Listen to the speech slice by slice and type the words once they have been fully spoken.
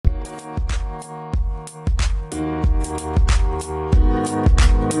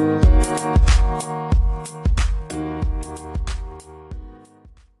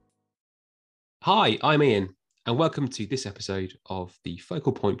Hi, I'm Ian, and welcome to this episode of the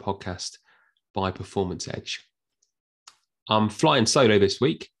Focal Point podcast by Performance Edge. I'm flying solo this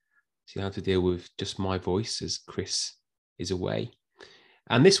week, so you have to deal with just my voice as Chris is away.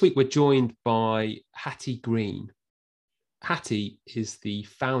 And this week we're joined by Hattie Green. Hattie is the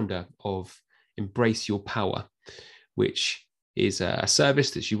founder of Embrace Your Power, which is a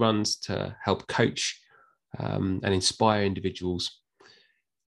service that she runs to help coach and inspire individuals.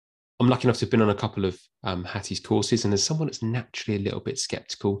 I'm lucky enough to have been on a couple of Hattie's courses, and as someone that's naturally a little bit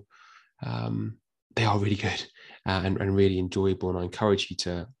skeptical, they are really good and really enjoyable, and I encourage you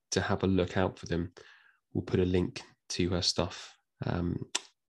to have a look out for them. We'll put a link to her stuff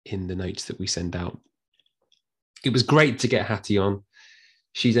in the notes that we send out. It was great to get Hattie on.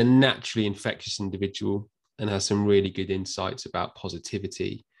 She's a naturally infectious individual and has some really good insights about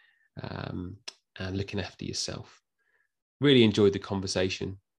positivity and looking after yourself. Really enjoyed the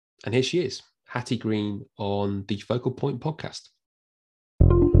conversation. And here she is, Hattie Green on the Focal Point podcast.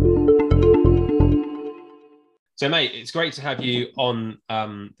 So, mate, it's great to have you on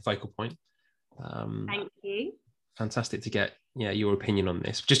the Focal Point. Thank you. Fantastic to get your opinion on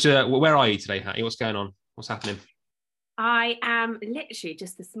this. Just where are you today, Hattie? What's going on? What's happening? I am literally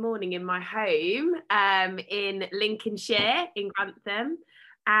just this morning in my home in Lincolnshire, in Grantham.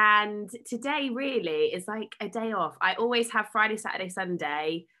 And today really is like a day off. I always have Friday, Saturday,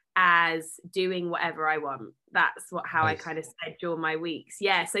 Sunday as doing whatever I want. That's how nice. I kind of schedule my weeks.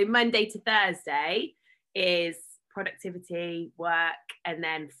 Yeah, so Monday to Thursday is productivity, work, and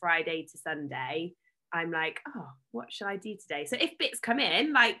then Friday to Sunday, I'm like, oh, what should I do today? So if bits come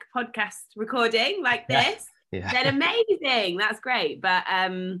in, like podcast recording like this, then amazing. That's great. But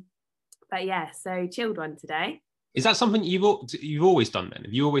yeah, so chilled one today. Is that something you've always done then?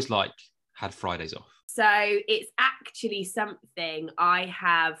 Have you always had Fridays off? So it's actually something I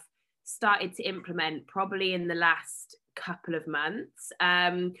have started to implement probably in the last couple of months,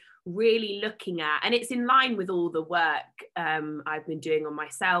 really looking at, and it's in line with all the work I've been doing on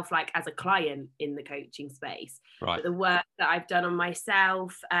myself, like as a client in the coaching space, right? But the work that I've done on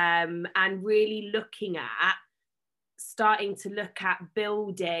myself and really looking at starting to look at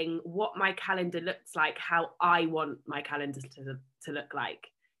building what my calendar looks like, how I want my calendar to look like.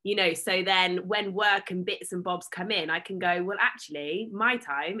 So then when work and bits and bobs come in, I can go, well, actually, my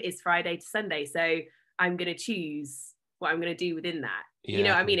time is Friday to Sunday. So I'm going to choose what I'm going to do within that. Yeah. You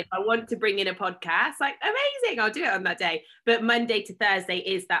know what I mean? If I want to bring in a podcast, like amazing, I'll do it on that day. But Monday to Thursday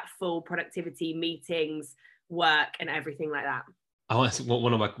is that full productivity, meetings, work, and everything like that.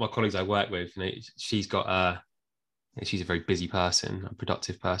 One of my colleagues I work with, she's got she's a very busy person, a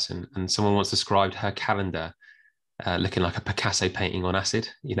productive person. And someone once described her calendar looking like a Picasso painting on acid.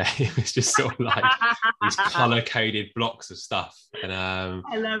 It was just sort of like these color-coded blocks of stuff. And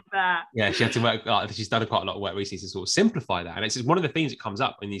I love that. Yeah, she had to work. She's done quite a lot of work recently to sort of simplify that. And it's one of the things that comes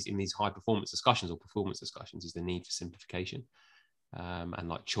up in these high performance discussions or performance discussions is the need for simplification and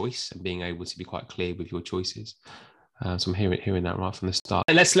like choice and being able to be quite clear with your choices. So I'm hearing that right from the start.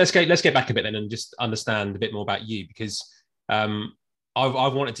 And let's get back a bit then and just understand a bit more about you, because I've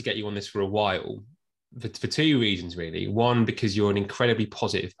wanted to get you on this for a while. For two reasons, really. One, because you're an incredibly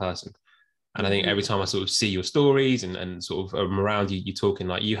positive person. And I think every time I sort of see your stories and sort of around you, you're talking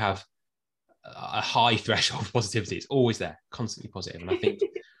like you have a high threshold of positivity. It's always there, constantly positive. And I think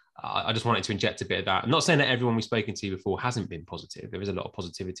I just wanted to inject a bit of that. I'm not saying that everyone we've spoken to before hasn't been positive. There is a lot of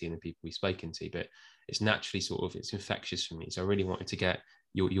positivity in the people we've spoken to, but it's naturally it's infectious for me. So I really wanted to get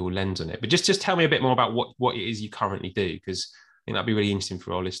your lens on it. But just tell me a bit more about what it is you currently do, because I think that'd be really interesting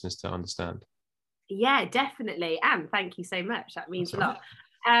for our listeners to understand. Yeah, definitely. And thank you so much. That means a lot.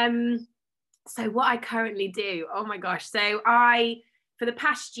 So what I currently do, oh my gosh. So I, for the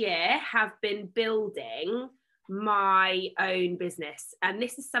past year, have been building my own business. And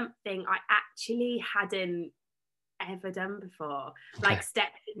this is something I actually hadn't ever done before. Like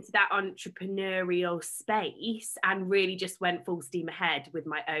stepped into that entrepreneurial space and really just went full steam ahead with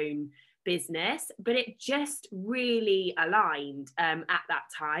my own business, but it just really aligned at that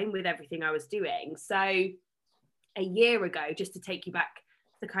time with everything I was doing. So a year ago, just to take you back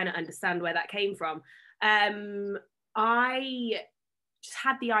to kind of understand where that came from, I just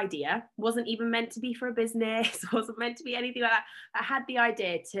had the idea, wasn't even meant to be for a business, wasn't meant to be anything like that. I had the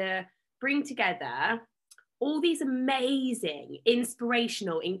idea to bring together all these amazing,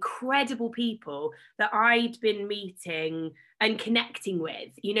 inspirational, incredible people that I'd been meeting and connecting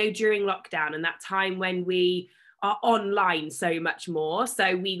with, during lockdown and that time when we are online so much more.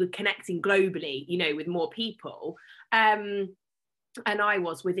 So we were connecting globally, with more people. And I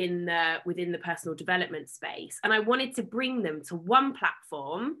was within the personal development space. And I wanted to bring them to one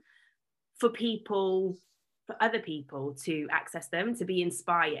platform for people, for other people to access them, to be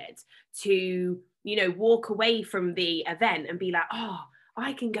inspired, to, you know, walk away from the event and be like, oh,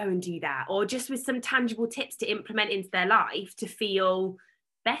 I can go and do that, or just with some tangible tips to implement into their life to feel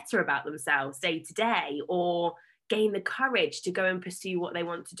better about themselves day to day, or gain the courage to go and pursue what they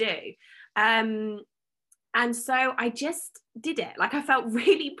want to do. And so I just did it. Like, I felt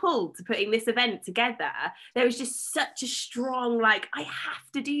really pulled to putting this event together. There was just such a strong, like, I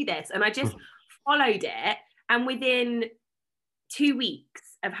have to do this. And I just followed it. And within 2 weeks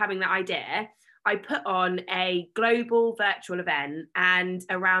of having that idea, I put on a global virtual event, and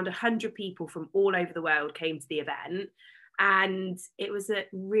around 100 people from all over the world came to the event, and it was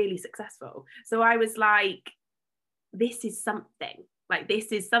really successful. So I was like, this is something. Like,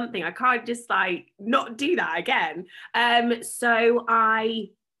 this is something. I can't just like not do that again. So I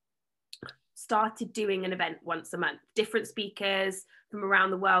started doing an event once a month, different speakers from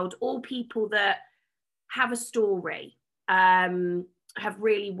around the world, all people that have a story, have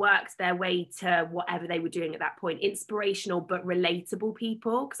really worked their way to whatever they were doing at that point. Inspirational but relatable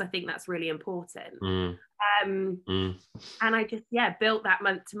people, because I think that's really important. And I just, built that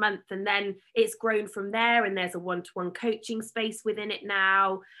month to month, and then it's grown from there, and there's a one-to-one coaching space within it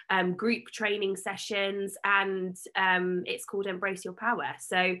now, group training sessions, and it's called Embrace Your Power.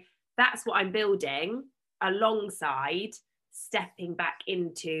 So that's what I'm building alongside stepping back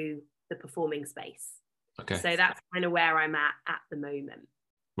into the performing space. Okay. So that's kind of where I'm at the moment.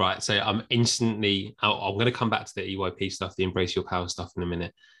 Right. So I'm going to come back to the EYP stuff, the Embrace Your Power stuff in a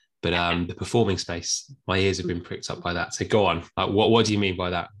minute. But the performing space, my ears have been pricked up by that. So go on. Like, what do you mean by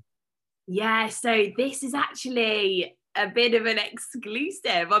that? Yeah. So this is actually a bit of an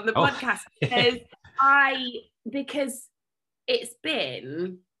exclusive on the podcast, because it's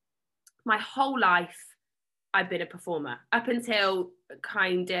been my whole life, I've been a performer up until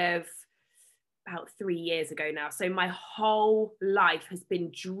kind of about 3 years ago now. So my whole life has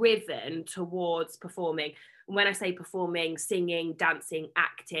been driven towards performing. And when I say performing, singing, dancing,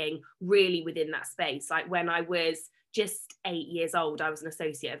 acting, really within that space. Like, when I was just 8 years old, I was an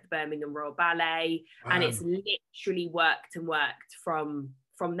associate of the Birmingham Royal Ballet. Wow. And it's literally worked and worked from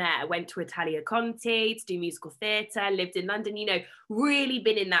there. I went to Italia Conti to do musical theatre, lived in London, you know, really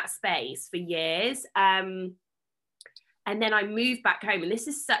been in that space for years. And then I moved back home, and this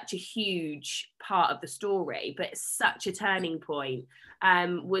is such a huge part of the story, but it's such a turning point,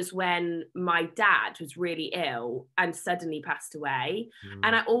 was when my dad was really ill and suddenly passed away.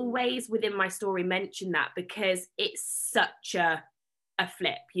 And I always, within my story, mention that because it's such a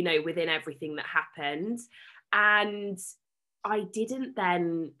flip, you know, within everything that happened. And I didn't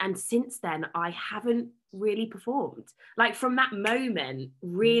then, and since then, I haven't really performed. Like, from that moment,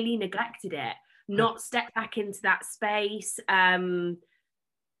 really neglected it. Not step back into that space. You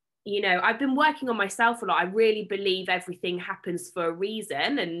know, I've been working on myself a lot. I really believe everything happens for a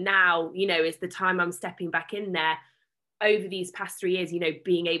reason. And now, you know, is the time I'm stepping back in there. Over these past 3 years, you know,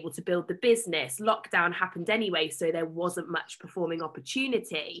 being able to build the business. Lockdown happened anyway, so there wasn't much performing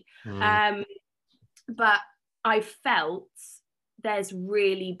opportunity. But I felt there's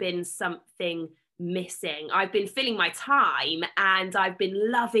really been something missing. I've been filling my time and I've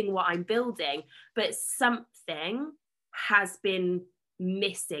been loving what I'm building, but something has been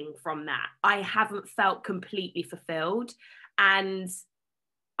missing from that. I haven't felt completely fulfilled, and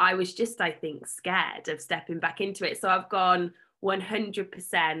I was just, I think, scared of stepping back into it. So I've gone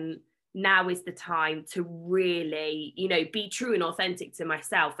 100%. Now is the time to really, you know, be true and authentic to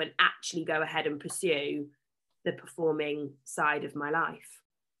myself and actually go ahead and pursue the performing side of my life.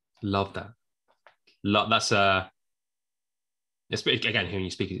 Love that. That's again, hearing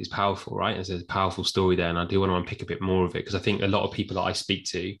you speak is powerful, right? There's a powerful story there, and I do want to unpick a bit more of it, because I think a lot of people that I speak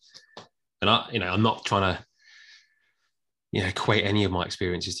to, and I'm not trying to, you know, equate any of my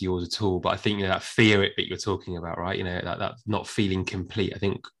experiences to yours at all, but I think, you know, that fear that you're talking about, right? You know, that not feeling complete. I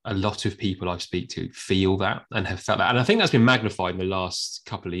think a lot of people I speak to feel that and have felt that, and I think that's been magnified in the last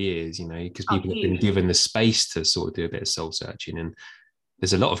couple of years, you know, because people have been given the space to sort of do a bit of soul searching, and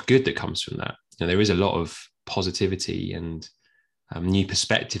there's a lot of good that comes from that. You know, there is a lot of positivity and new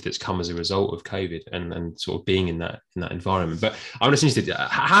perspective that's come as a result of COVID and sort of being in that environment. But I'm just interested,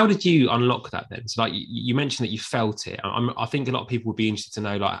 how did you unlock that then? So, like, you mentioned that you felt it. I think a lot of people would be interested to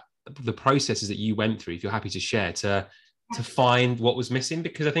know, like, the processes that you went through, if you're happy to share, to find what was missing,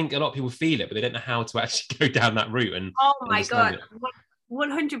 because I think a lot of people feel it, but they don't know how to actually go down that route. And oh my God,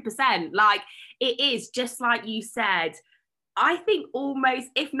 100%. Like, it is just like you said. I think almost,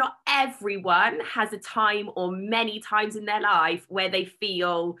 if not everyone, has a time or many times in their life where they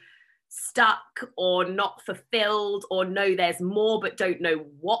feel stuck or not fulfilled, or know there's more but don't know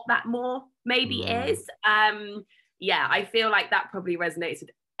what that more maybe is. Yeah, I feel like that probably resonates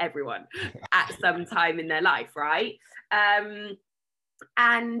with everyone at some time in their life, right?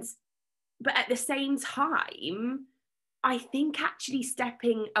 But at the same time, I think actually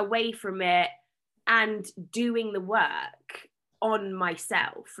stepping away from it and doing the work on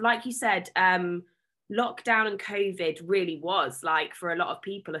myself, like you said, lockdown and COVID really was, like, for a lot of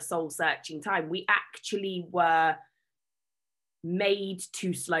people, a soul searching time. We actually were made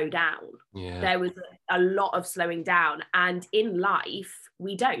to slow down. There was a lot of slowing down, and in life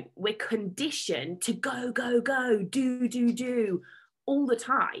we're conditioned to go do all the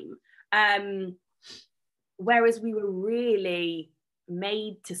time, whereas we were really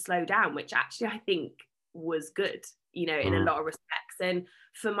made to slow down, which actually I think was good, in a lot of respects. And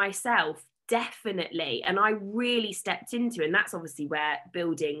for myself, definitely, and I really stepped into, and that's obviously where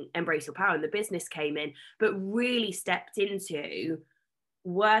building Embrace Your Power and the business came in, but really stepped into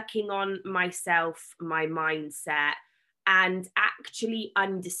working on myself, my mindset, and actually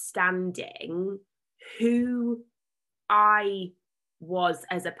understanding who I was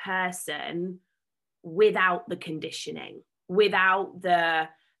as a person without the conditioning, without the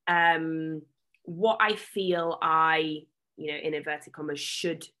what I feel I, in inverted commas,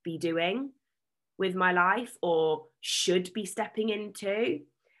 should be doing with my life or should be stepping into.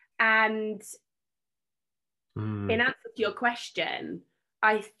 And in answer to your question,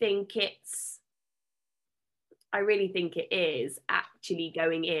 I really think it is actually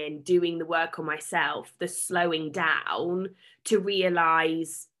going in, doing the work on myself, the slowing down to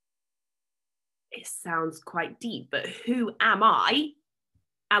realize, it sounds quite deep, but who am I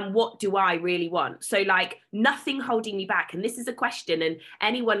and what do I really want? So, like, nothing holding me back. And this is a question, and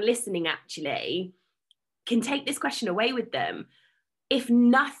anyone listening actually can take this question away with them. If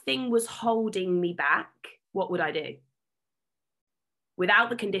nothing was holding me back, what would I do? Without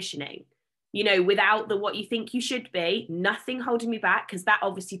the conditioning, without the what you think you should be, nothing holding me back, because that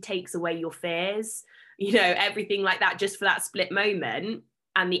obviously takes away your fears, everything like that, just for that split moment.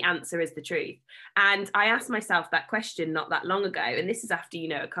 And the answer is the truth. And I asked myself that question not that long ago. And this is after,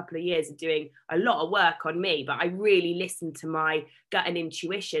 a couple of years of doing a lot of work on me, but I really listened to my gut and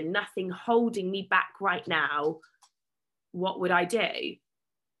intuition. Nothing holding me back right now. What would I do?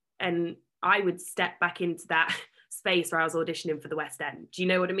 And I would step back into that space where I was auditioning for the West End. Do you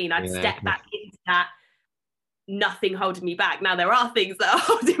know what I mean? I'd step back into that, nothing holding me back. Now there are things that are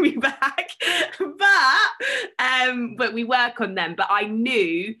holding me back, but we work on them. But I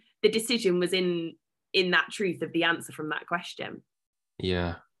knew the decision was in that truth of the answer from that question.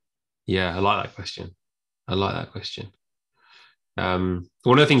 I like that question. One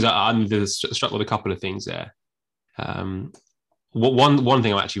of the things that I'm struck with, a couple of things there. One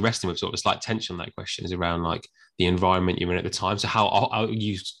thing I'm actually wrestling with, sort of a slight tension on that question, is around like the environment you're in at the time. So how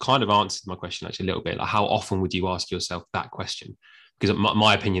you kind of answered my question actually a little bit. Like, how often would you ask yourself that question? Because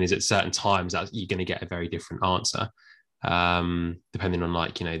my opinion is at certain times that you're going to get a very different answer, depending on,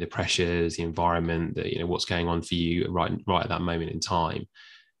 like, the pressures, the environment, what's going on for you right at that moment in time.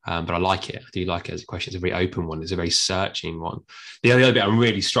 But I like it. I do like it as a question. It's a very open one. It's a very searching one. The other bit I'm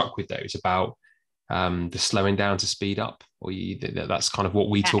really struck with, though, is about the slowing down to speed up, or that's kind of what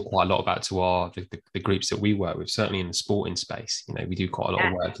we talk quite a lot about to the groups that we work with, certainly in the sporting space. We do quite a lot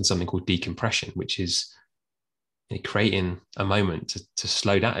of work in something called decompression, which is creating a moment to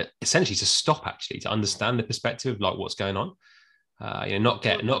slow down, essentially to stop, actually, to understand the perspective of, like, what's going on. Not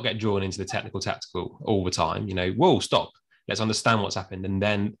get drawn into the tactical all the time. Whoa, stop. Let's understand what's happened. And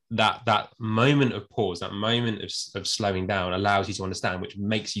then that moment of pause, that moment of slowing down allows you to understand, which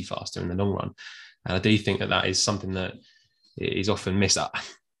makes you faster in the long run. And I do think that is something that is often missed.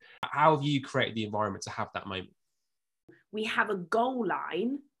 How have you created the environment to have that moment? We have a goal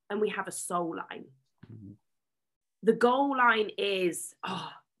line and we have a soul line. Mm-hmm. The goal line is,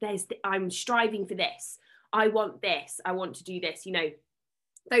 I'm striving for this. I want this. I want to do this.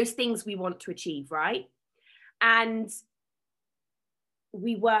 Those things we want to achieve, right? And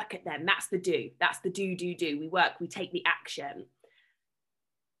we work at them. That's the do. That's the do. We work, we take the action.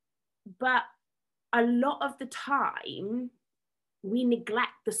 But a lot of the time, we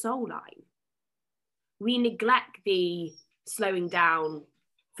neglect the soul line. We neglect the slowing down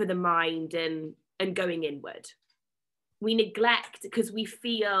for the mind and going inward. We neglect, because we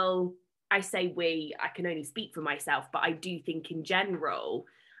feel, I say we, I can only speak for myself, but I do think in general,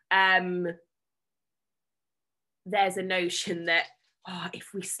 there's a notion that,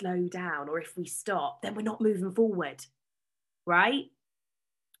 if we slow down or if we stop, then we're not moving forward, right?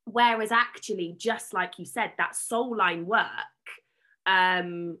 Whereas actually, just like you said, that soul line work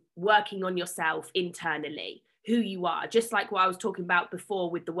working on yourself internally, who you are, just like what I was talking about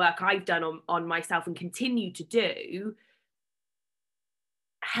before with the work I've done on myself and continue to do,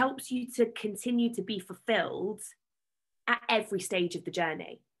 helps you to continue to be fulfilled at every stage of the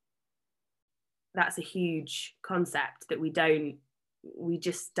journey. That's a huge concept that we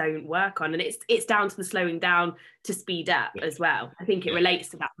just don't work on. And it's down to the slowing down to speed up as well. I think it relates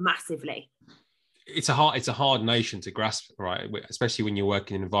to that massively. It's a hard notion to grasp, right? Especially when you're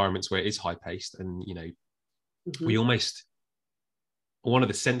working in environments where it is high paced, and we almost, one of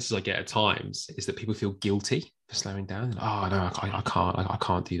the senses I get at times is that people feel guilty for slowing down. Oh no, I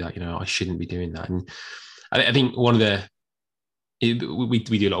can't do that. I shouldn't be doing that. And I think we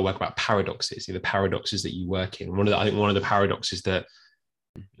do a lot of work about paradoxes, the paradoxes that you work in. I think one of the paradoxes that,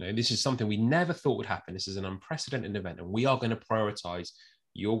 this is something we never thought would happen. This is an unprecedented event, and we are going to prioritize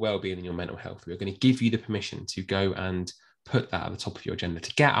your well-being and your mental health. We're going to give you the permission to go and put that at the top of your agenda,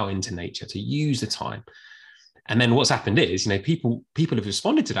 to get out into nature, to use the time. And then what's happened is, people have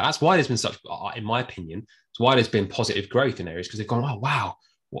responded to that. That's why there's been such, in my opinion, it's why there's been positive growth in areas, because they've gone, oh, wow,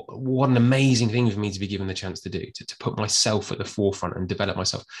 what an amazing thing for me to be given the chance to do, to put myself at the forefront and develop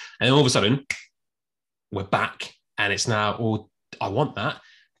myself. And then all of a sudden, we're back, and it's now, oh, I want that.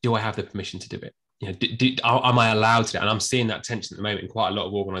 Do I have the permission to do it? Am I allowed to do it? And I'm seeing that tension at the moment in quite a lot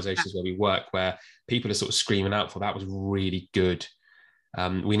of organizations where we work, where people are sort of screaming out for, that was really good.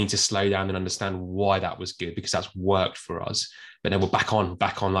 We need to slow down and understand why that was good, because that's worked for us. But then we're back on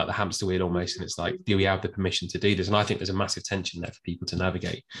like the hamster wheel almost. And it's like, do we have the permission to do this? And I think there's a massive tension there for people to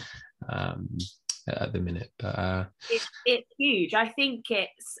navigate at the minute. But it's huge. I think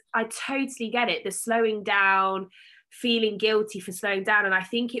I totally get it. The slowing down, feeling guilty for slowing down. And I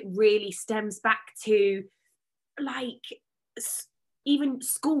think it really stems back to like even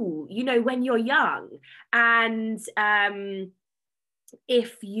school, when you're young, and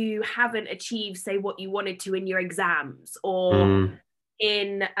if you haven't achieved, say, what you wanted to in your exams, or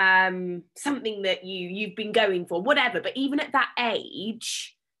in something that you've been going for, whatever, but even at that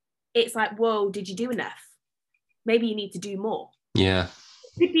age, it's like, whoa, did you do enough? Maybe you need to do more. Yeah.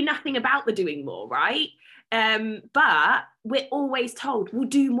 It could be nothing about the doing more, right? But we're always told, well,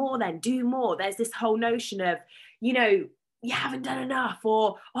 do more then, do more. There's this whole notion of, you haven't done enough,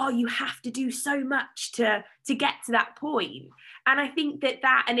 or, oh, you have to do so much to get to that point. And I think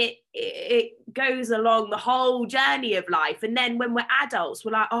that and it goes along the whole journey of life. And then when we're adults,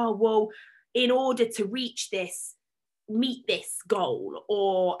 we're like, oh, well, in order to reach this, meet this goal,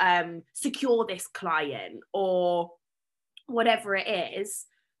 or secure this client, or whatever it is,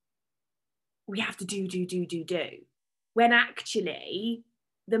 we have to do. When actually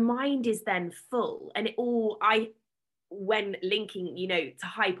the mind is then full, and when linking, to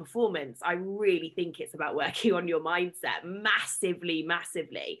high performance, I really think it's about working on your mindset massively.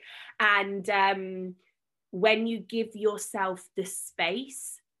 And when you give yourself the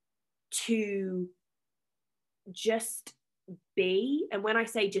space to just be, and when I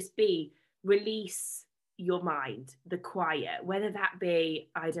say just be, release your mind, the quiet, whether that be,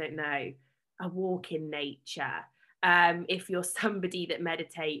 I don't know, a walk in nature, if you're somebody that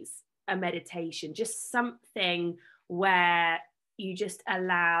meditates, a meditation, just something where you just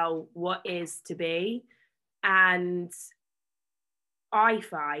allow what is to be. And I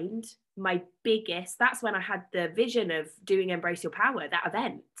find that's when I had the vision of doing Embrace Your Power, that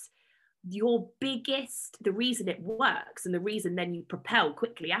event. The reason it works, and the reason then you propel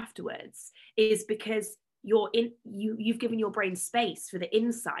quickly afterwards, is because you've given your brain space for the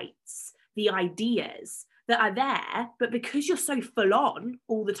insights, the ideas that are there, but because you're so full on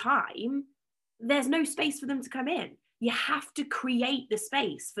all the time, there's no space for them to come in. You have to create the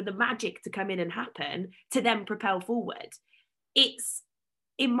space for the magic to come in and happen, to then propel forward. It's,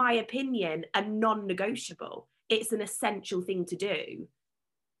 in my opinion, a non-negotiable. It's an essential thing to do,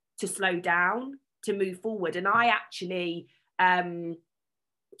 to slow down, to move forward. And I actually,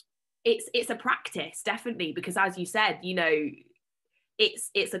 it's a practice, definitely, because as you said,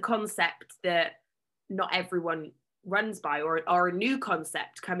 it's a concept that not everyone runs by, or a new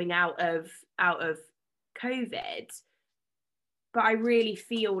concept coming out of COVID. But I really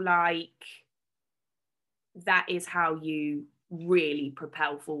feel like that is how you really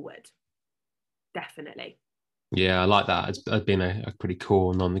propel forward. Definitely. Yeah, I like that. It's been a pretty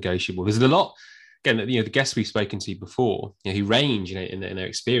cool non-negotiable. There's a lot, again, the guests we've spoken to before, who range, in their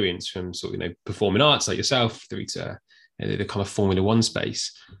experience from sort of, performing arts like yourself through to the kind of Formula One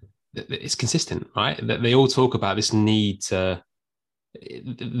space. It's consistent, right? That they all talk about this need to.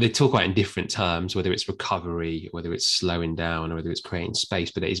 They talk about it in different terms, whether it's recovery, whether it's slowing down, or whether it's creating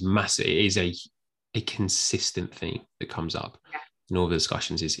space. But it is massive. It is a consistent thing that comes up. in all the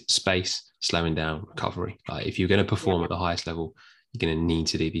discussions is space, slowing down, recovery. Like if you're going to perform at the highest level, you're going to need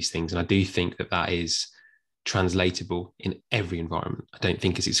to do these things. And I do think that is translatable in every environment. I don't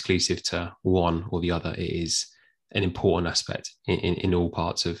think it's exclusive to one or the other. It is an important aspect in all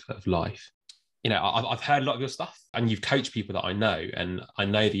parts of life. You know, I've heard a lot of your stuff, and you've coached people that I know, and I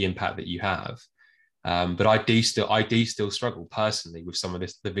know the impact that you have. But I do still struggle personally with some of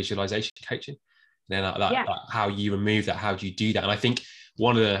the visualization coaching. Then how you remove that, how do you do that? And I think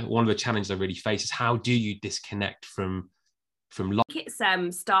one of the challenges I really face is how do you disconnect from life? I think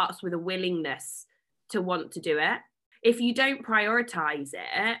it starts with a willingness to want to do it. If you don't prioritize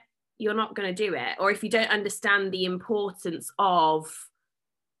it, you're not going to do it. Or if you don't understand the importance of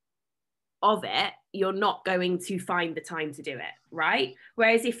it, you're not going to find the time to do it, right?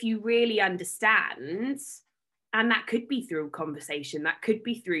 Whereas if you really understand, and that could be through conversation, that could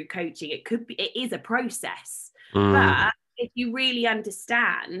be through coaching, it is a process. But if you really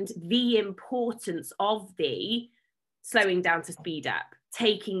understand the importance of the slowing down to speed up,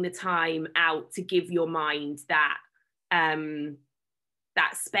 taking the time out to give your mind that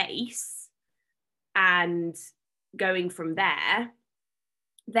that space and going from there,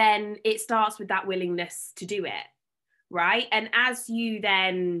 then it starts with that willingness to do it, right? And as you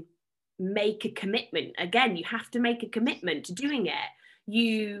then make a commitment, again, you have to make a commitment to doing it.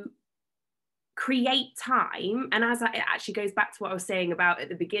 You create time, and it actually goes back to what I was saying about at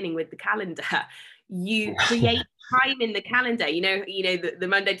the beginning with the calendar. You create time in the calendar, you know the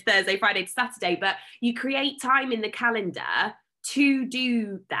Monday to Thursday, Friday to Saturday, but you create time in the calendar to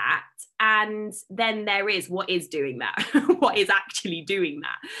do that. And then there is what is doing that, what is actually doing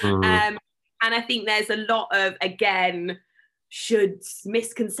that. And I think there's a lot of, again,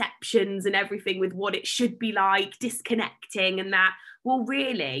 misconceptions and everything with what it should be like, disconnecting and that. Well,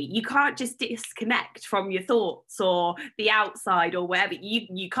 really, you can't just disconnect from your thoughts or the outside or wherever.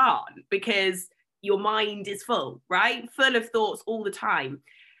 You can't, because your mind is full, right? Full of thoughts all the time.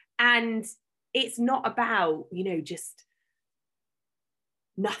 And it's not about, just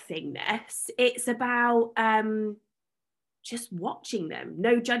nothingness. It's about just watching them.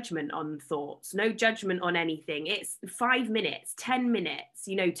 No judgment on thoughts, no judgment on anything. It's 5 minutes, 10 minutes,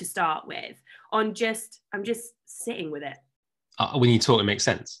 to start with, I'm just sitting with it. When you talk, it makes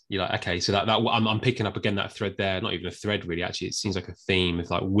sense. You're like, okay, so that I'm picking up again that thread there. Not even a thread, really. Actually, it seems like a theme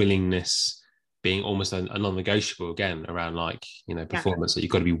of like willingness being almost a non-negotiable again around like performance. That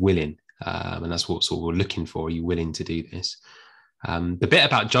you've got to be willing, and that's what we're looking for. Are you willing to do this? The bit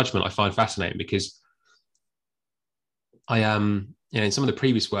about judgment I find fascinating, because I in some of the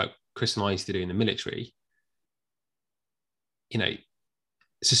previous work Chris and I used to do in the military,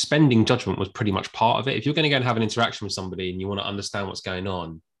 suspending judgment was pretty much part of it. If you're going to go and have an interaction with somebody and you want to understand what's going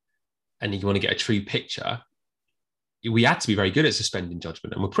on and you want to get a true picture, we had to be very good at suspending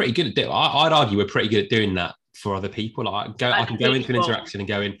judgment, and we're pretty good at doing it. I'd argue we're pretty good at doing that for other people. I can go into an interaction and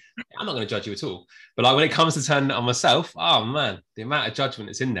go in, I'm not going to judge you at all. But like when it comes to turning it on myself, oh man, the amount of judgment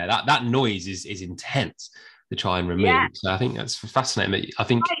that's in there, that noise is intense to try and remove. Yeah. So I think that's fascinating. That I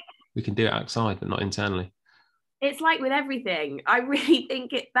think we can do it outside, but not internally. It's like with everything. I really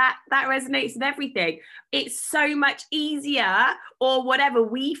think that resonates with everything. It's so much easier, or whatever,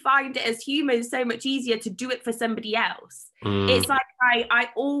 we find it as humans so much easier to do it for somebody else. It's like I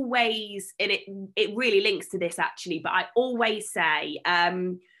always, and it really links to this actually, but I always say,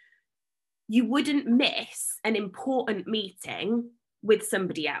 you wouldn't miss an important meeting with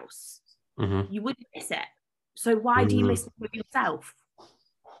somebody else. You wouldn't miss it. So why do you miss one with yourself?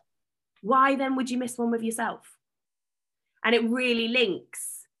 Why then would you miss one with yourself? And it really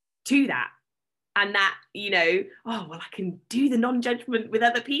links to that. And that, oh, well, I can do the non-judgment with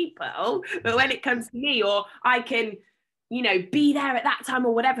other people, but when it comes to me, or I can, be there at that time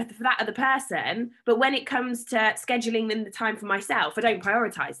or whatever for that other person, but when it comes to scheduling in the time for myself, I don't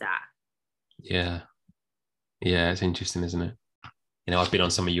prioritize that. Yeah. Yeah, it's interesting, isn't it? I've been on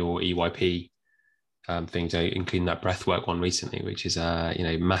some of your EYP things, including that breathwork one recently, which is,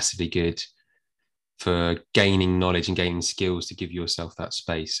 massively good for gaining knowledge and gaining skills to give yourself that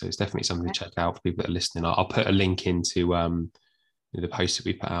space. So it's definitely something to check out for people that are listening. I'll put a link into the post that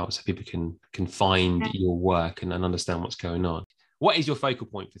we put out so people can find your work and understand what's going on. What is your focal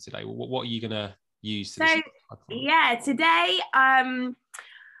point for today? What are you going to use? Today,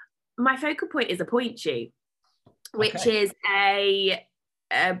 my focal point is a Pointe shoe, which is a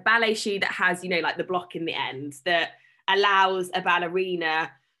ballet shoe that has, like the block in the end that allows a ballerina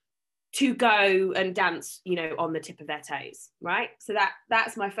to go and dance, on the tip of their toes, right? So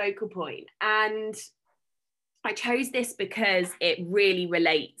that's my focal point. And I chose this because it really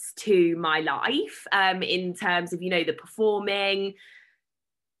relates to my life, in terms of, you know, the performing,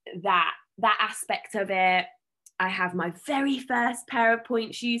 that aspect of it. I have my very first pair of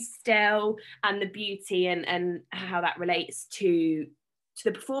Pointe shoes still, and the beauty and how that relates to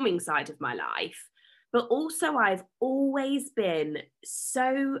the performing side of my life. But also I've always been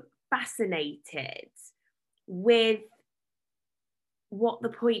so fascinated with what the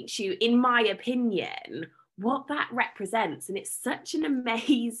Pointe shoe, in my opinion, what that represents. And it's such an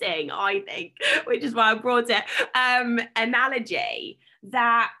amazing, I think, which is why I brought it, analogy,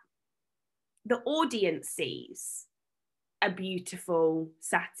 that the audience sees a beautiful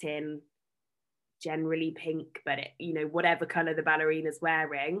satin, generally pink, but it, you know, whatever colour the ballerina's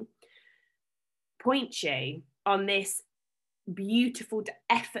wearing, Pointe shoe on this beautiful,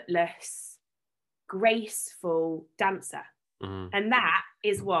 effortless, graceful dancer. And that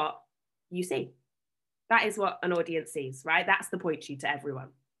is what you see. That is what an audience sees, right? That's the Pointe shoe to everyone.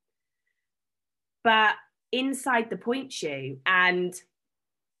 But inside the Pointe shoe, and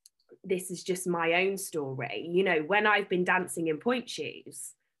this is just my own story, you know, when I've been dancing in Pointe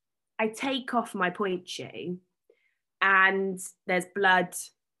shoes, I take off my Pointe shoe and there's blood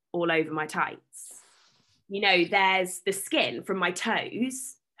all over my tights. You know, there's the skin from my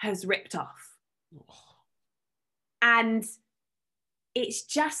toes has ripped off. And it's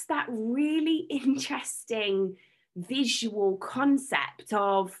just that really interesting visual concept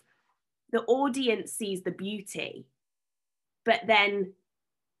of the audience sees the beauty, but then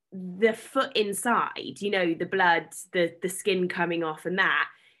the foot inside, you know, the blood, the skin coming off, and that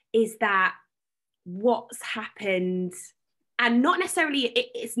is that what's happened. And not necessarily,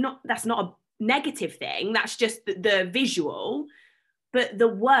 it's not, that's not a negative thing, that's just the visual, but the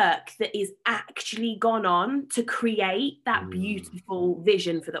work that is actually gone on to create that beautiful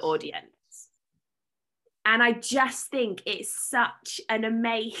vision for the audience. And I just think it's such an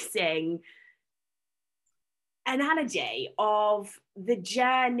amazing analogy of the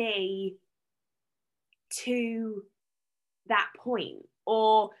journey to that point,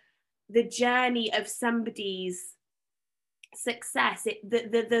 or the journey of somebody's success.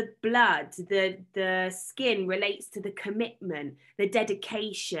 The blood, the skin relates to the commitment, the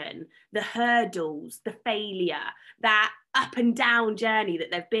dedication, the hurdles, the failure, that up and down journey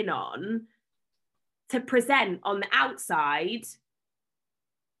that they've been on, to present on the outside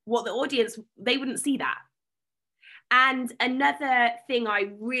what the audience, they wouldn't see that. And another thing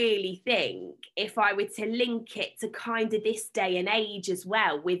I really think, if I were to link it to kind of this day and age as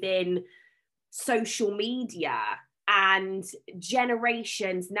well, within social media and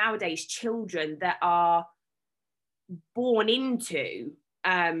generations nowadays, children that are born into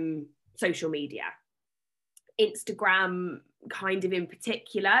social media, Instagram kind of in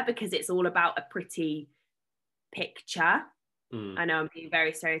particular, because it's all about a pretty picture. I know I'm being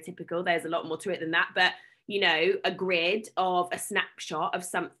very stereotypical, there's a lot more to it than that, but you know, a grid of a snapshot of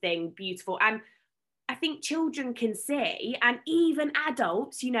something beautiful. And I think children can see, and even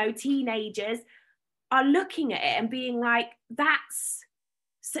adults, you know, teenagers are looking at it and being like, that's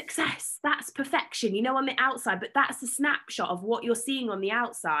success, that's perfection, you know, on the outside, but that's a snapshot of what you're seeing on the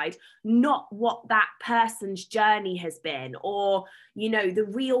outside, not what that person's journey has been, or, you know, the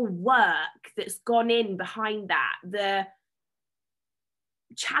real work that's gone in behind that, the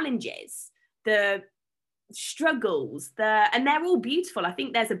challenges, the struggles, and they're all beautiful. I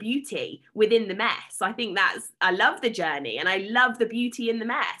think there's a beauty within the mess. I think I love the journey, and I love the beauty in the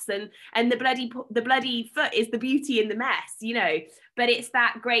mess, and the bloody foot is the beauty in the mess, you know. But it's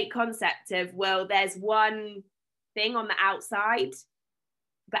that great concept of, well, there's one thing on the outside,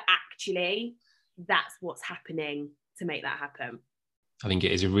 but actually that's what's happening to make that happen. I think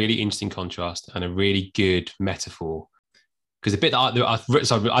it is a really interesting contrast and a really good metaphor. Because the bit that as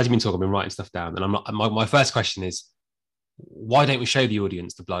you've been talking, I've been writing stuff down, and my first question is, why don't we show the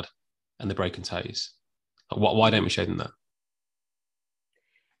audience the blood and the broken toes? Why don't we show them that?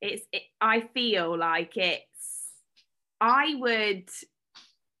 I feel like I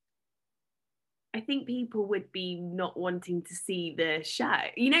think people would be not wanting to see the show,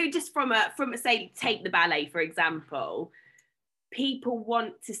 you know, just from say, take the ballet, for example. People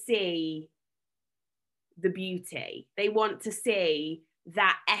want to see the beauty. They want to see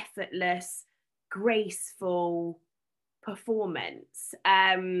that effortless, graceful performance,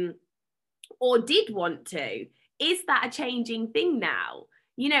 or did want to. Is that a changing thing now?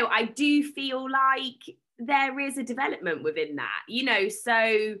 You know, I do feel like there is a development within that, you know,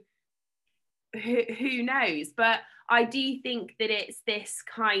 so who knows? But I do think that it's this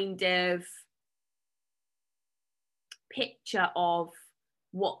kind of picture of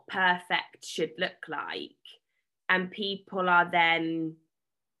what perfect should look like, and people are then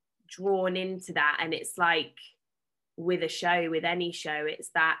drawn into that. And it's like with a show, with any show, it's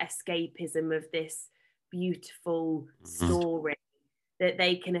that escapism of this beautiful story that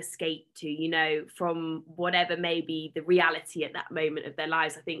they can escape to, you know, from whatever may be the reality at that moment of their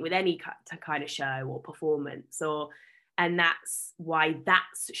lives. I think with any kind of show or performance, and that's why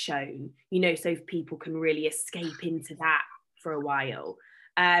that's shown, you know, so people can really escape into that for a while.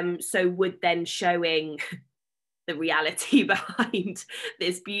 So would then showing the reality behind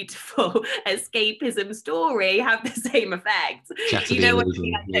this beautiful escapism story have the same effect? You know what I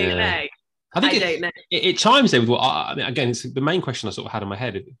mean? I don't know. I think it chimes in with what I mean. Again, it's the main question I sort of had in my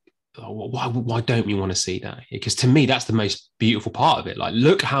head. Why don't we want to see that? Because to me, that's the most beautiful part of it. Like,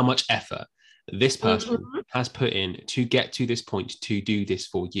 look how much effort this person has put in to get to this point to do this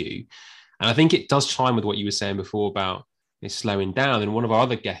for you. And I think it does chime with what you were saying before about it slowing down. And one of our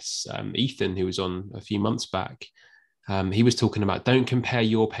other guests, Ethan, who was on a few months back, he was talking about don't compare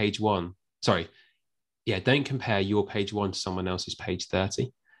your page 1. Don't compare your page 1 to someone else's page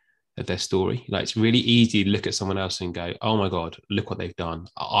 30 of their story. Like, it's really easy to look at someone else and go, oh my God, look what they've done.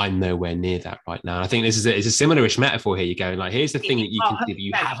 I'm nowhere near that right now. And I think this is it's a similar-ish metaphor here. You're going like, here's the thing that you can see, but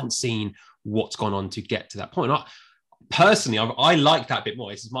you haven't seen what's gone on to get to that point. Personally, I like that bit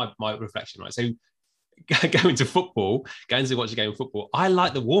more. This is my reflection, right? So going to watch a game of football, I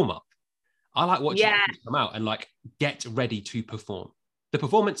like the warm-up. I like watching them come out and like get ready to perform. The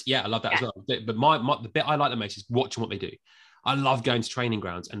performance, I love that as well. But the bit I like the most is watching what they do. I love going to training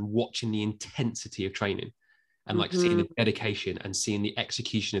grounds and watching the intensity of training and like seeing the dedication and seeing the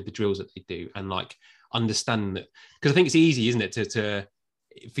execution of the drills that they do and like understanding that, because I think it's easy, isn't it, to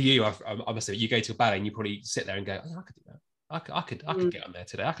for you, I must say, you go to a ballet and you probably sit there and go, oh, I could do that. I could get on there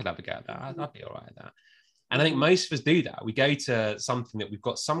today. I could have a go at that. I'd be all right at that. And I think most of us do that. We go to something that we've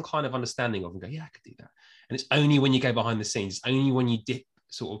got some kind of understanding of and go, yeah, I could do that. And it's only when you go behind the scenes, it's only when you dip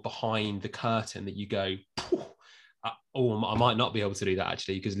sort of behind the curtain that you go, I might not be able to do that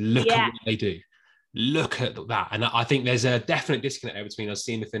actually, because look at what they do. Look at that. And I think there's a definite disconnect there between us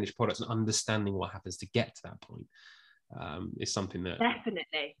seeing the finished products and understanding what happens to get to that point. Is something that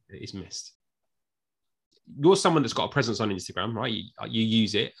definitely is missed. You're someone that's got a presence on Instagram, right? You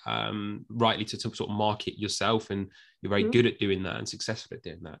use it rightly to sort of market yourself, and you're very good at doing that and successful at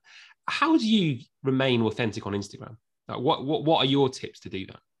doing that. How do you remain authentic on Instagram? Like, what are your tips to do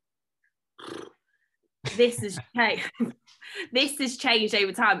that? This has changed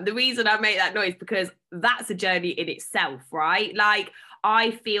over time. The reason I make that noise because that's a journey in itself, right? Like,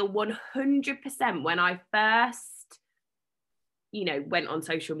 I feel 100% when I first, you know, went on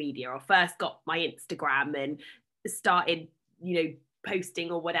social media or first got my Instagram and started, you know, posting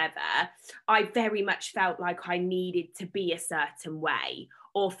or whatever, I very much felt like I needed to be a certain way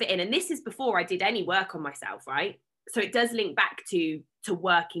or fit in. And this is before I did any work on myself, right? So it does link back to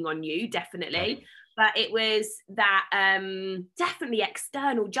working on you, definitely. But it was that definitely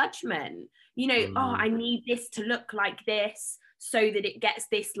external judgment, you know, oh, I need this to look like this so that it gets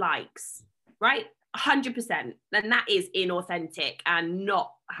this likes, right? 100%. And that is inauthentic and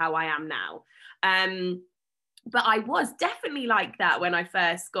not how I am now. But I was definitely like that when I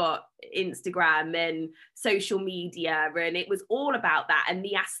first got Instagram and social media, and it was all about that and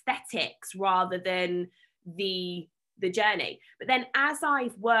the aesthetics rather than the journey. But then as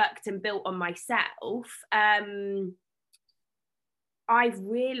I've worked and built on myself, I've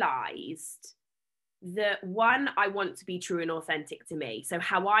realized that one, I want to be true and authentic to me. So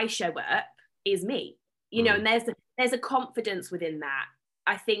how I show up is me, you know, and there's a confidence within that.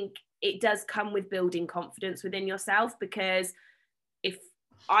 I think it does come with building confidence within yourself, because if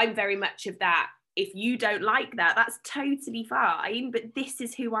I'm very much of that, if you don't like that, that's totally fine, but this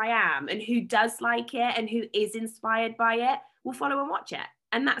is who I am, and who does like it and who is inspired by it will follow and watch it,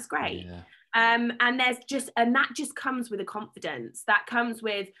 and that's great. And that just comes with a confidence that comes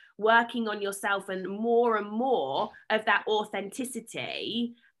with working on yourself, and more of that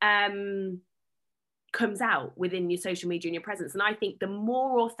authenticity comes out within your social media and your presence. And I think the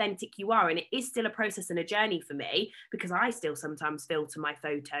more authentic you are, and it is still a process and a journey for me, because I still sometimes filter my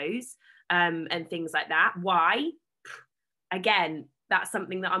photos and things like that. Why? Again, that's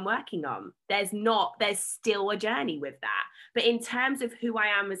something that I'm working on. There's still a journey with that. But in terms of who I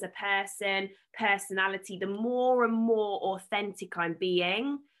am as a person, personality, the more and more authentic I'm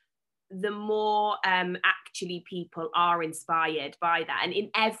being, the more actually people are inspired by that. And in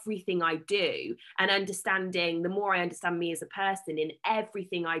everything I do, and understanding, the more I understand me as a person, in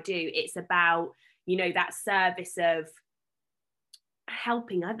everything I do, it's about, you know, that service of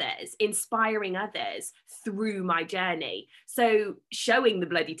helping others, inspiring others through my journey. So showing the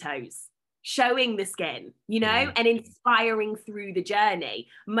bloody toes, showing the skin, and inspiring through the journey.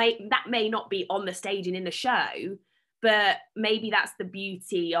 That may not be on the stage and in the show, but maybe that's the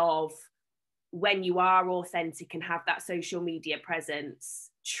beauty of when you are authentic and have that social media presence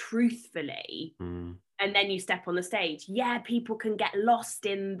truthfully, and then you step on the stage. Yeah, people can get lost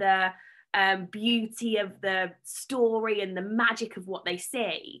in the beauty of the story and the magic of what they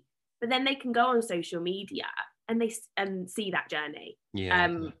see, but then they can go on social media and see that journey.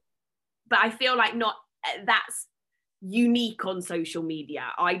 But I feel like not that's unique on social media.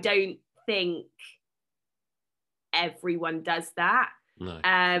 I don't think everyone does that. No.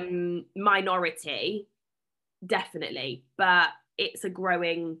 Minority, definitely, but it's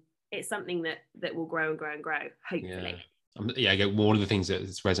something that will grow and grow and grow, hopefully. One of the things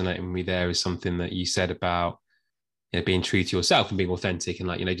that's resonating with me there is something that you said about being true to yourself and being authentic,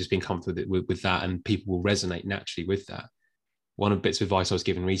 and just being comfortable with that, and people will resonate naturally with that. One of the bits of advice I was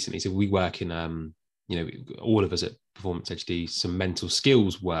given recently, so we work in all of us at Performance Edge do some mental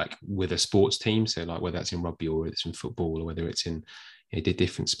skills work with a sports team, so like whether that's in rugby or it's in football or whether it's in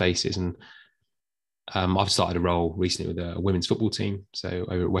different spaces. And I've started a role recently with a women's football team, so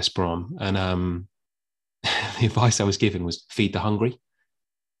over at West Brom, and the advice I was given was feed the hungry.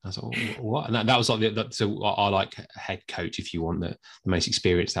 I was like, what? And that was like so I like a head coach, if you want, the most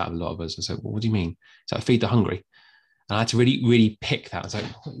experienced out of a lot of us. I said, well, what do you mean? So I feed the hungry. And I had to really, really pick that. I was like,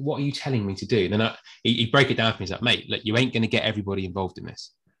 what are you telling me to do? And then he broke it down for me. He's like, mate, look, you ain't going to get everybody involved in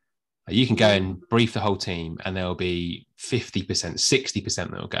this. You can go and brief the whole team and there'll be 50%, 60%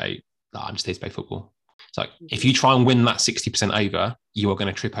 that'll go, I'm just here to play football. It's like, if you try and win that 60% over, you are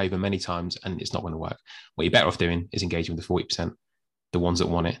going to trip over many times and it's not going to work. What you're better off doing is engaging with the 40%, the ones that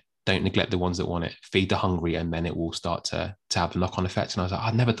want it. Don't neglect the ones that want it. Feed the hungry, and then it will start to have a knock-on effect. And I was like,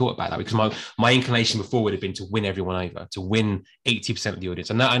 I'd never thought about that, because my inclination before would have been to win everyone over, to win 80% of the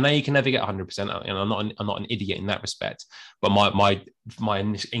audience. And I know you can never get 100%, and I'm not an idiot in that respect. But my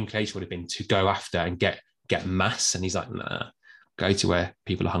inclination would have been to go after and get mass. And he's like, nah, go to where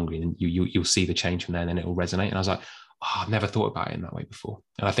people are hungry, and you'll see the change from there, and then it will resonate. And I was like, I've never thought about it in that way before.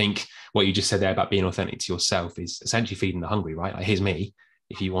 And I think what you just said there about being authentic to yourself is essentially feeding the hungry, right? Like, here's me.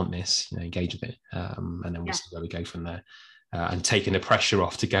 If you want this, engage with it, and then we'll see where we go from there. And taking the pressure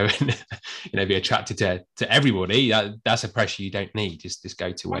off to go and be attracted to everybody. That's a pressure you don't need. Just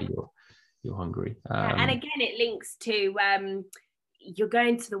go to where you're hungry. And again, it links to you're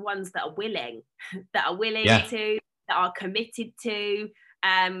going to the ones that are willing to, that are committed to,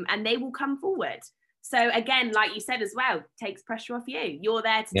 and they will come forward. So again, like you said as well, takes pressure off you. You're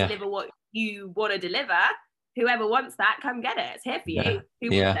there to deliver what you want to deliver. Whoever wants that, come get it. It's here for you. Who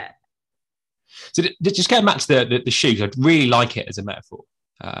wants it? So just going back to the shoes, I really like it as a metaphor.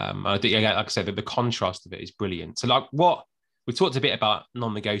 I think, like I said, the contrast of it is brilliant. So like we've talked a bit about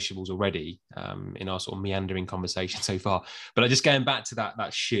non-negotiables already in our sort of meandering conversation so far, but just going back to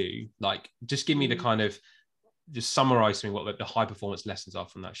that shoe, like just give me the kind of, just summarize to me what the high performance lessons are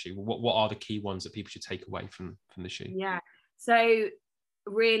from that shoe. What are the key ones that people should take away from the shoe? Yeah. So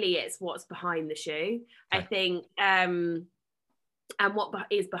really it's what's behind the shoe. Okay. I think and what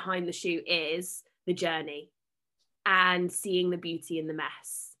is behind the shoe is the journey and seeing the beauty in the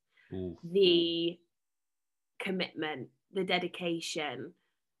mess. Ooh. The commitment, the dedication,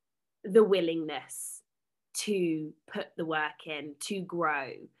 the willingness to put the work in, to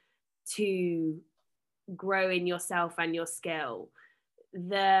grow in yourself and your skill.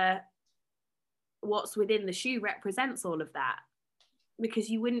 What's within the shoe represents all of that, because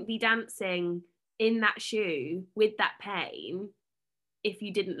you wouldn't be dancing in that shoe with that pain if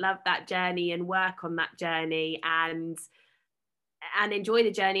you didn't love that journey and work on that journey and enjoy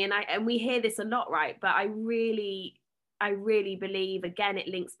the journey. And we hear this a lot, right? But I really believe, again, it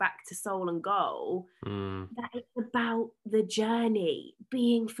links back to soul and goal, that it's about the journey,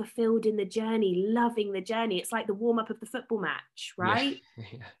 being fulfilled in the journey, loving the journey. It's like the warm-up of the football match, right?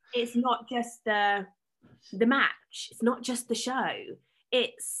 Yeah. It's not just the match. It's not just the show.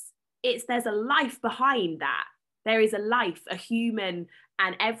 It's there's a life behind that. There is a life, a human,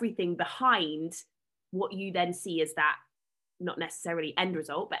 and everything behind what you then see as that, not necessarily end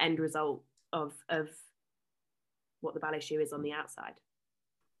result, but end result of what the ballet shoe is on the outside.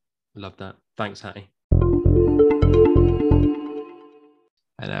 Love that. Thanks, Hattie.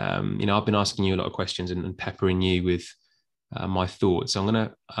 And I've been asking you a lot of questions and peppering you with my thoughts. So I'm going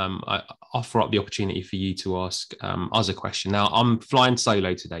to offer up the opportunity for you to ask us a question. Now, I'm flying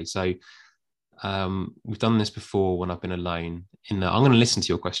solo today, so we've done this before when I've been alone. I'm going to listen to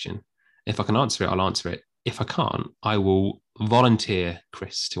your question. If I can answer it, I'll answer it. If I can't, I will volunteer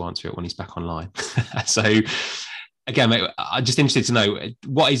Chris to answer it when he's back online. So again, mate, I'm just interested to know,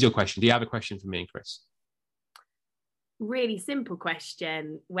 what is your question? Do you have a question for me and Chris? Really simple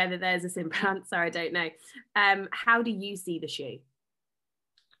question. Whether there's a simple answer, I don't know. How do you see the shoe?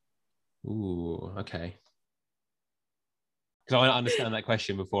 Ooh, okay. Because I want to understand that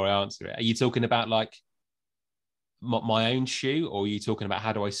question before I answer it. Are you talking about like my own shoe, or are you talking about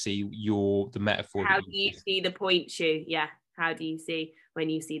how do I see the metaphor? How do you see the Pointe shoe? Yeah. How do you see when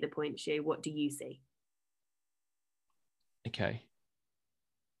you see the Pointe shoe? What do you see? Okay.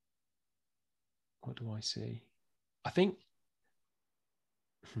 What do I see? I think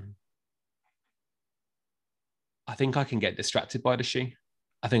I can get distracted by the shoe.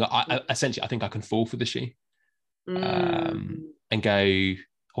 I think essentially I think I can fall for the shoe and go,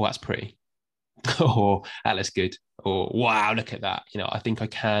 oh, that's pretty. Or that looks good. Or wow, look at that. I think I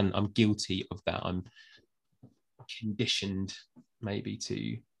can. I'm guilty of that. I'm conditioned maybe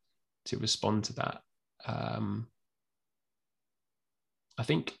to respond to that. I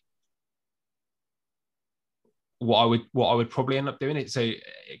think what I would probably end up doing it. So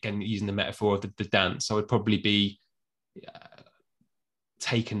again, using the metaphor of the dance, I would probably be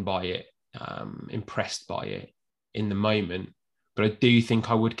taken by it, impressed by it in the moment. But I do think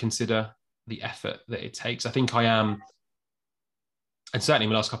I would consider the effort that it takes. I think I am, and certainly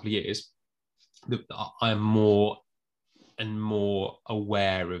in the last couple of years, I am more and more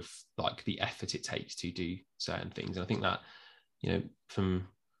aware of like the effort it takes to do certain things. And I think that, from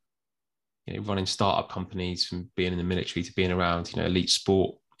running startup companies, from being in the military to being around, elite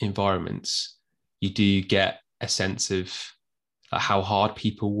sport environments, you do get a sense of how hard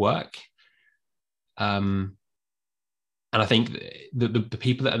people work. And I think the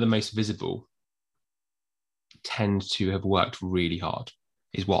people that are the most visible tend to have worked really hard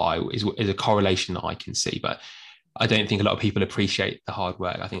is a correlation that I can see. But I don't think a lot of people appreciate the hard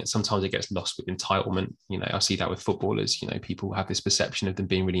work. I think that sometimes it gets lost with entitlement. I see that with footballers. People have this perception of them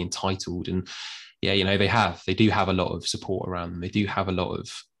being really entitled, and they do have a lot of support around them. They do have a lot of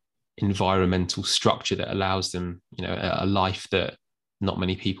environmental structure that allows them, a life that not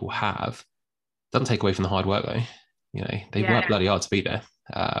many people have. Doesn't take away from the hard work though. They work bloody hard to be there.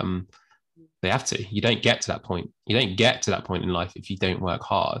 They have to. You don't get to that point. You don't get to that point in life if you don't work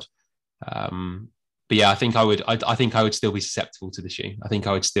hard. But yeah, I think I would still be susceptible to the shoe. I think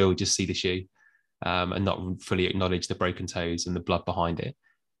I would still just see the shoe and not fully acknowledge the broken toes and the blood behind it.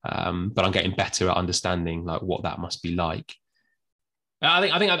 But I'm getting better at understanding like what that must be like. But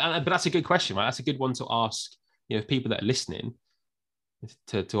that's a good question, right? That's a good one to ask. People that are listening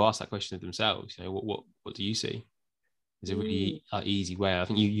to ask that question of themselves. What do you see? Is a really easy way. I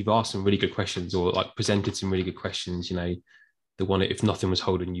think you've asked some really good questions, or like presented some really good questions. The one, if nothing was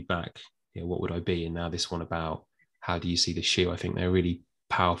holding you back, what would I be? And now this one about how do you see the shoe? I think they're really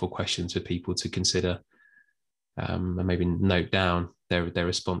powerful questions for people to consider and maybe note down their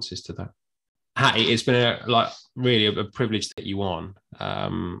responses to that. Hattie, it's been really a privilege to get you on.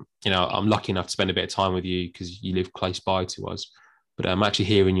 I'm lucky enough to spend a bit of time with you because you live close by to us. But actually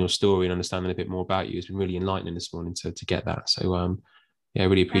hearing your story and understanding a bit more about you has been really enlightening this morning to get that. So I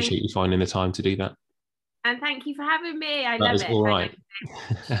really appreciate you finding the time to do that. And thank you for having me. I love it. All right.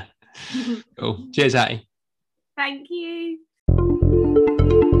 Cool. Cheers, Hattie. Thank you.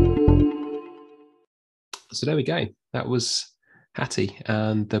 So there we go. That was Hattie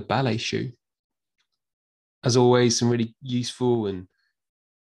and the ballet shoe. As always, some really useful and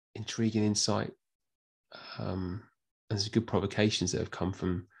intriguing insight. There's good provocations that have come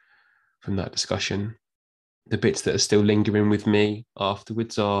from that discussion. The bits that are still lingering with me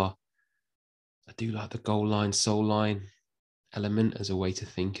afterwards are, I do like the goal line, soul line element as a way to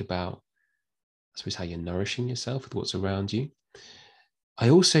think about, I suppose, how you're nourishing yourself with what's around you. I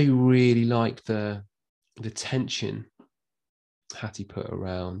also really like the tension Hattie put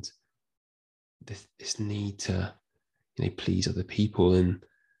around this need to, please other people, and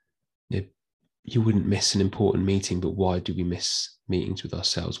you wouldn't miss an important meeting, but why do we miss meetings with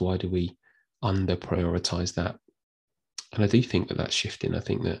ourselves? Why do we under prioritize that? And I do think that that's shifting. I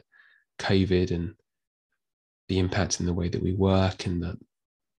think that COVID and the impact in the way that we work and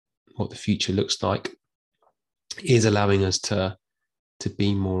what the future looks like is allowing us to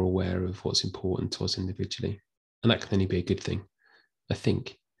be more aware of what's important to us individually. And that can only be a good thing, I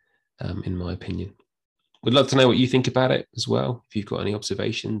think, in my opinion. Would love to know what you think about it as well. If you've got any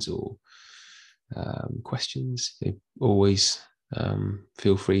observations or questions, always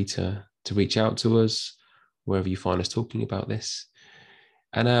feel free to reach out to us wherever you find us talking about this.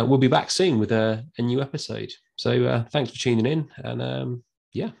 And we'll be back soon with a new episode. So thanks for tuning in, and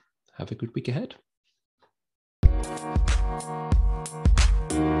have a good week ahead.